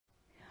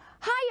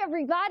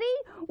everybody.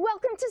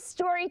 Welcome to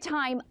Story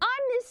Time.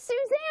 I'm Miss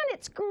Suzanne.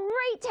 It's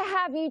great to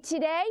have you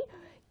today.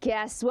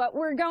 Guess what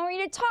we're going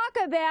to talk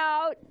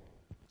about?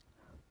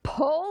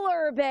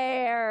 Polar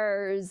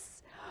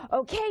bears.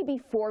 Okay,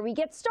 before we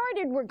get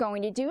started, we're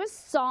going to do a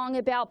song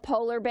about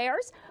polar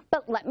bears,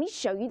 but let me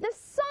show you the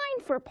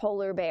sign for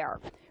polar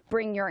bear.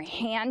 Bring your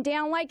hand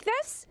down like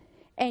this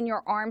and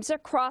your arms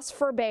across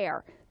for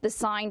bear. The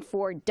sign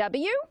for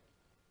W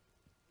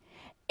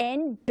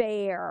and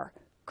bear.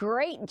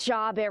 Great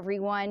job,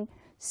 everyone.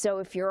 So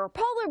if you're a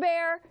polar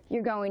bear,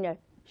 you're going to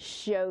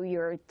show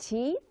your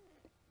teeth,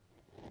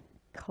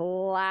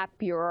 clap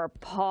your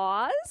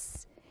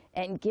paws,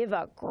 and give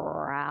a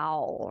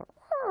growl.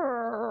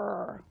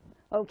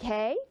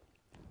 Okay,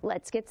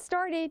 let's get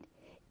started.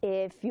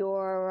 If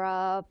you're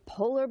a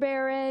polar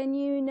bear and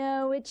you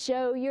know it,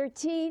 show your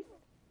teeth.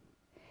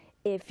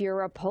 If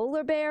you're a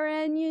polar bear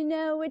and you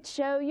know it,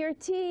 show your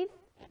teeth.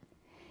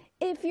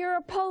 If you're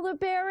a polar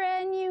bear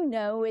and you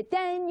know it,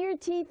 then your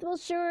teeth will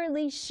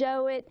surely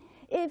show it.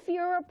 If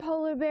you're a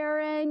polar bear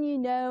and you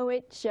know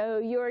it, show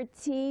your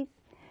teeth.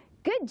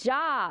 Good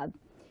job.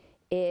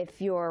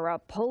 If you're a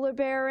polar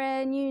bear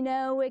and you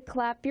know it,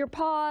 clap your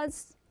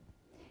paws.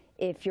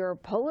 If you're a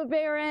polar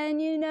bear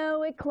and you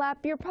know it,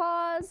 clap your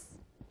paws.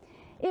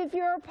 If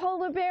you're a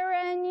polar bear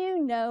and you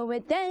know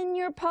it, then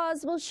your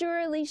paws will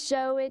surely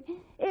show it.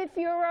 If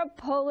you're a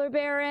polar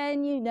bear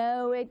and you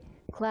know it,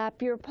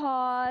 clap your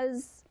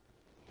paws.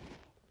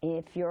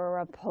 If you're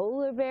a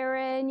polar bear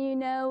and you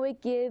know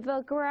it, give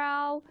a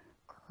growl.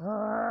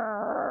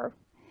 Grrr.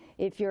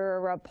 If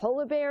you're a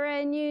polar bear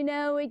and you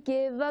know it,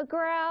 give a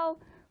growl.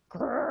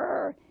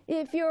 Grrr.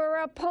 If you're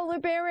a polar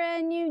bear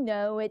and you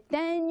know it,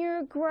 then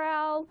your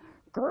growl,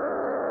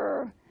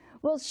 grrr,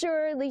 will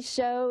surely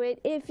show it.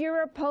 If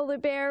you're a polar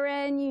bear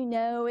and you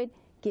know it,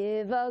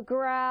 give a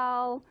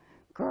growl.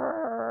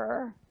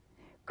 Grrr.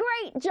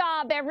 Great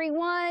job,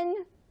 everyone.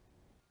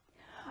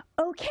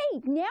 Okay,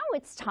 now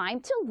it's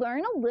time to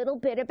learn a little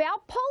bit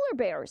about polar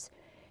bears.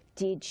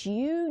 Did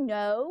you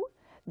know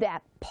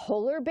that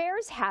polar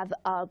bears have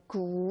a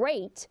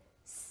great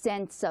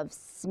sense of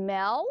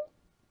smell?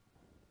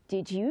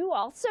 Did you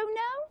also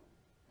know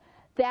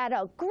that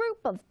a group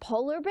of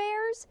polar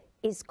bears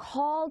is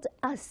called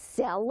a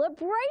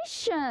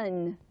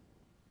celebration?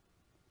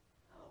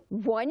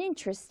 One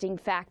interesting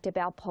fact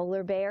about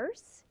polar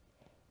bears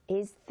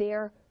is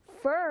their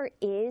fur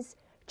is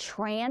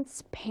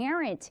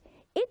transparent.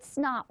 It's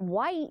not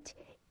white,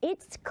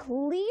 it's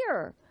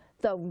clear.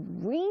 The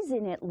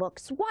reason it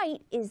looks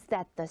white is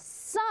that the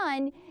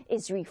sun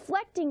is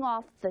reflecting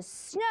off the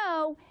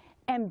snow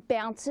and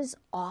bounces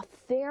off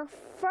their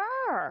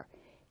fur.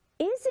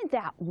 Isn't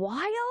that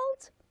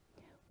wild?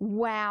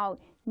 Wow,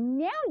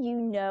 now you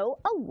know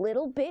a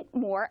little bit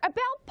more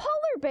about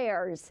polar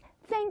bears.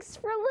 Thanks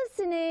for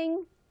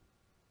listening.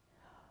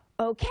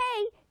 Okay,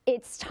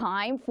 it's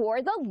time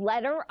for the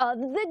letter of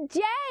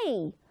the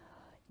day.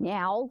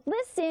 Now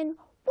listen,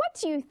 what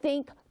do you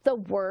think the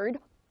word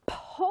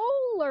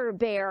polar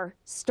bear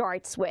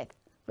starts with?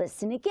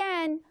 Listen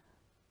again.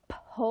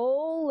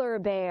 Polar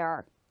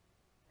bear.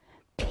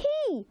 P.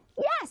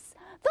 Yes,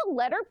 the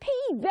letter P.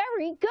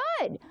 Very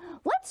good.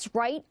 Let's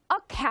write a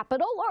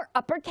capital or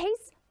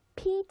uppercase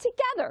P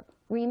together.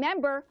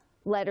 Remember,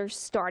 letters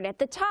start at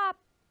the top.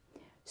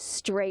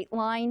 Straight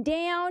line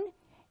down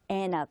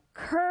and a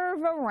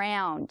curve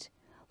around.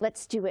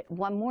 Let's do it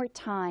one more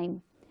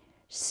time.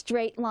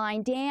 Straight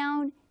line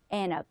down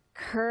and a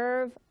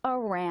curve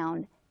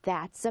around.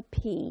 That's a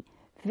P.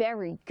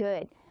 Very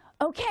good.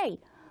 Okay,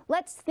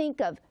 let's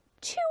think of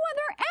two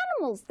other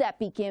animals that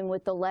begin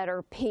with the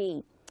letter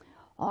P.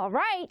 All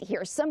right,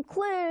 here's some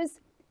clues.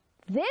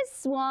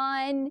 This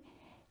one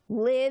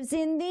lives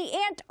in the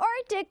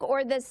Antarctic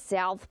or the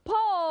South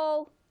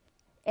Pole,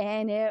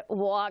 and it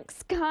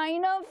walks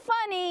kind of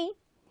funny,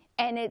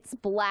 and it's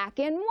black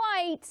and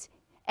white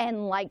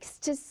and likes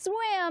to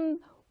swim.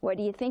 What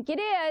do you think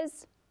it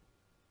is?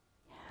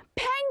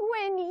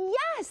 Penguin,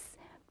 yes!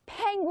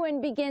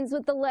 Penguin begins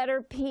with the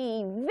letter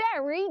P.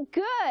 Very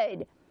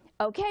good.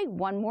 Okay,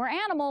 one more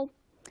animal.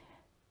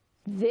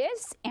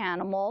 This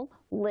animal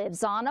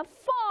lives on a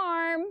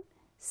farm.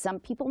 Some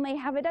people may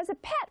have it as a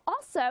pet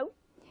also.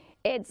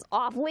 It's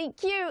awfully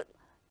cute.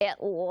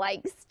 It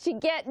likes to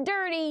get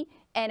dirty,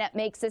 and it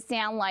makes a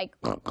sound like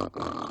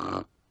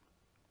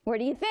what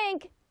do you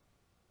think?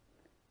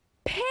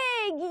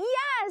 Pig,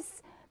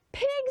 yes!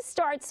 Pig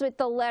starts with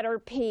the letter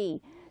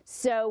P.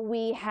 So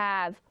we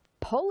have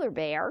polar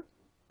bear,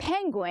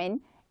 penguin,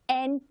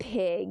 and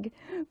pig.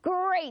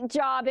 Great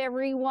job,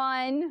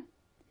 everyone.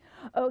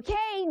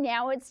 Okay,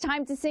 now it's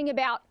time to sing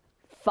about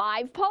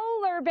 5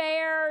 polar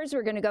bears.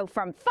 We're going to go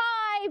from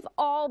 5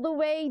 all the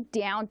way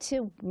down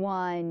to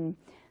 1.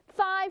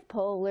 5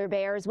 polar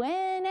bears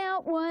went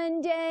out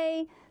one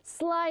day,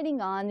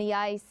 sliding on the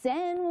ice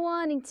and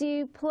wanting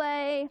to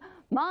play.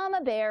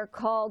 Mama bear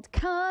called,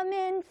 "Come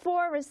in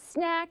for a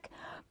snack,"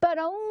 but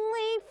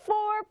only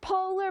 4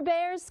 polar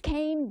bears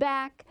came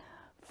back.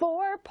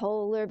 4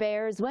 polar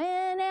bears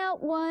went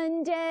out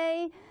one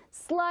day,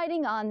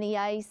 sliding on the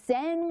ice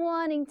and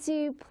wanting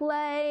to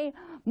play.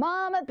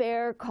 Mama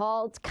Bear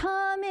called,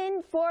 "Come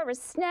in for a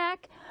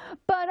snack,"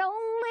 but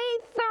only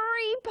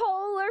 3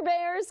 polar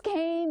bears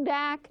came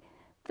back.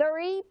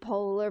 3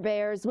 polar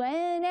bears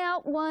went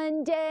out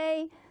one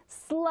day,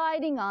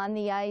 sliding on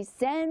the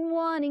ice and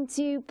wanting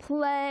to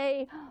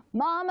play.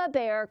 Mama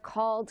Bear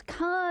called,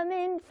 "Come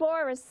in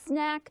for a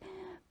snack,"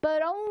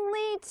 but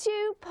only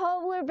 2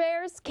 polar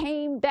bears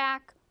came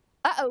back.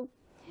 Uh-oh!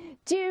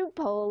 2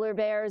 polar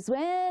bears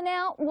went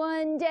out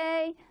one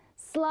day,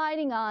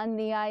 sliding on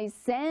the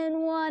ice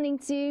and wanting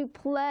to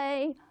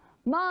play.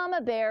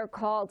 Mama Bear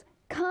called,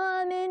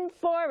 "Come in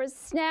for a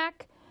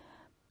snack,"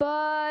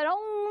 but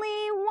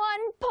only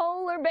 1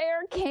 polar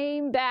bear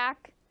came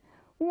back.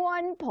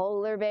 1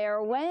 polar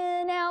bear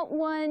went out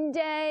one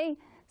day,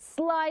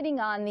 sliding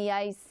on the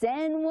ice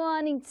and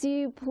wanting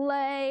to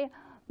play.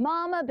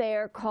 Mama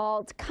Bear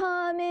called,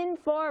 "Come in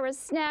for a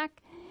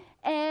snack,"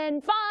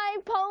 and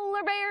 5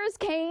 polar bears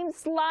came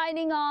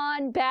sliding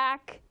on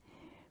back.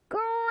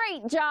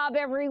 Great job,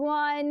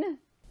 everyone!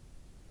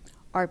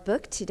 Our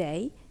book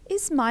today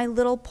is My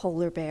Little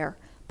Polar Bear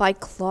by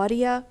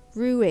Claudia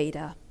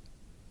Rueda.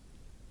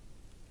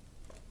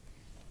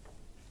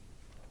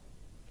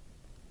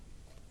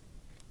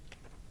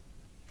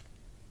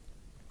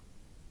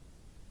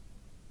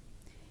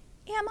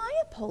 Am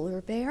I a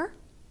polar bear?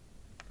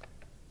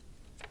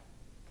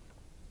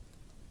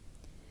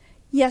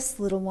 Yes,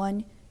 little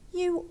one,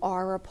 you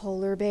are a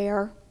polar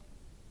bear.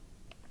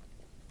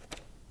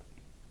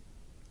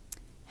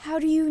 How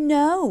do you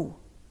know?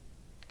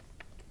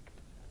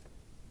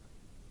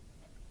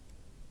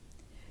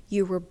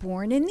 You were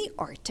born in the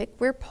Arctic,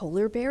 where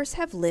polar bears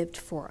have lived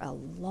for a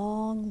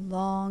long,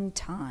 long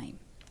time.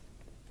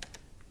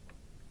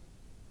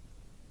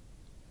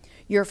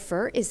 Your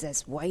fur is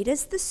as white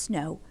as the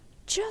snow,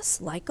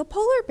 just like a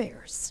polar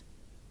bear's.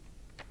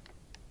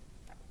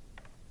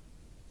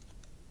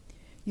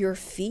 Your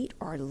feet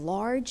are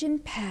large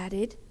and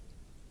padded.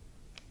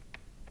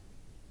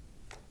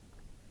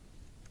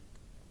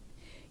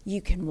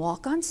 You can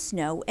walk on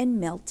snow and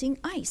melting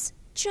ice,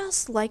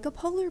 just like a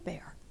polar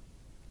bear.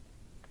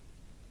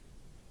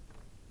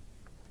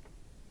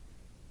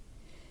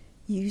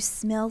 You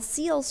smell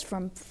seals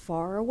from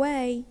far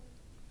away.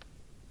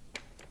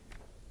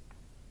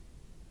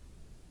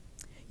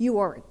 You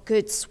are a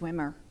good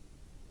swimmer.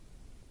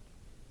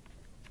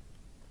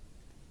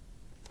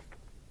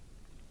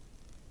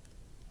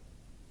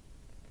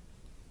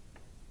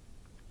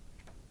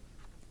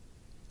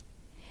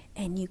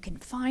 And you can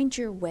find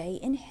your way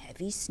in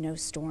heavy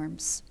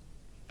snowstorms.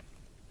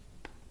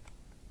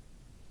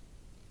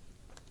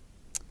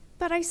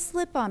 But I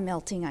slip on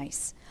melting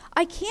ice.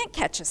 I can't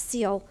catch a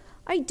seal.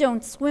 I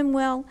don't swim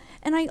well,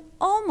 and I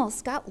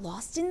almost got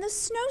lost in the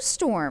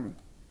snowstorm.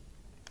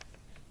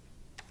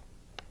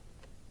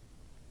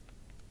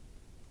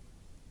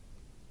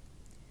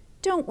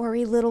 Don't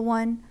worry, little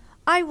one.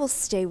 I will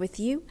stay with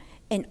you,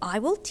 and I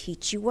will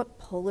teach you what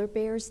polar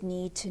bears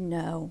need to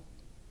know.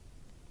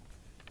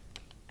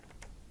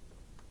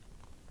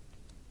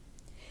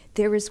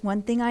 There is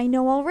one thing I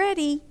know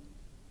already.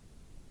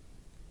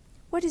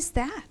 What is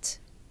that?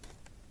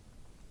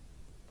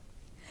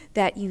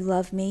 That you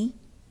love me?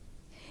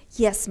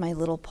 Yes, my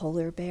little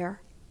polar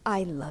bear,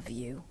 I love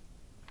you.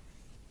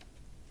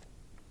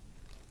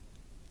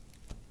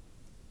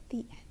 The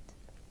end.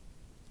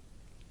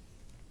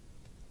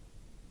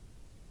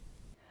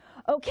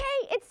 Okay,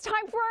 it's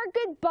time for our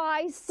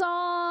goodbye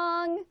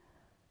song.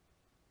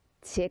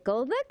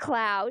 Tickle the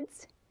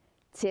clouds,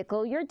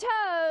 tickle your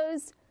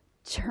toes,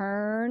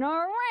 turn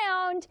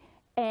around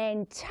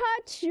and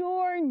touch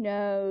your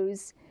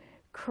nose.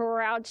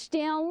 Crouch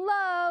down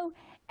low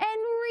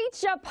and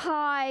reach up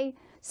high.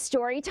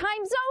 Story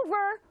time's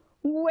over.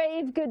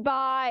 Wave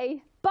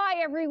goodbye. Bye,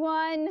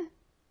 everyone.